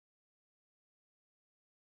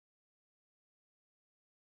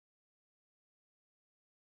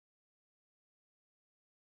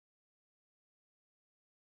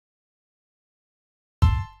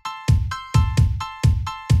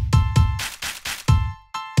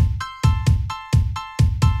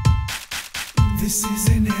This is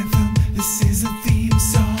an anthem, this is a theme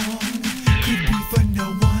song. Could be for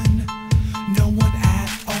no one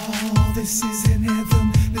at all. This is an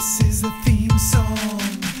anthem, this is a theme song.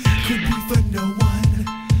 Could be for no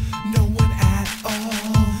one at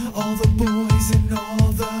all. All the boys and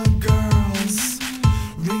all the girls,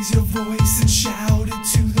 raise your voice and shout it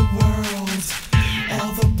to the world.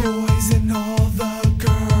 All the boys and all the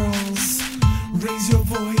girls, raise your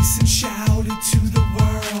voice and shout it to the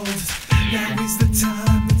world. Now is the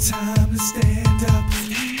time to stand up.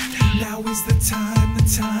 Now is the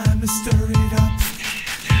time to stir it up.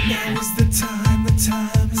 Now is the time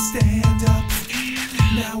to stand up.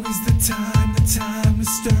 Now is the time to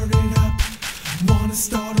stir it up. Wanna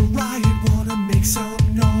start a riot, wanna make some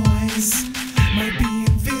noise. Might be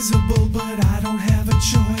invisible, but I don't have a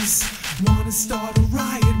choice. Wanna start a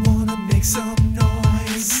riot, wanna make some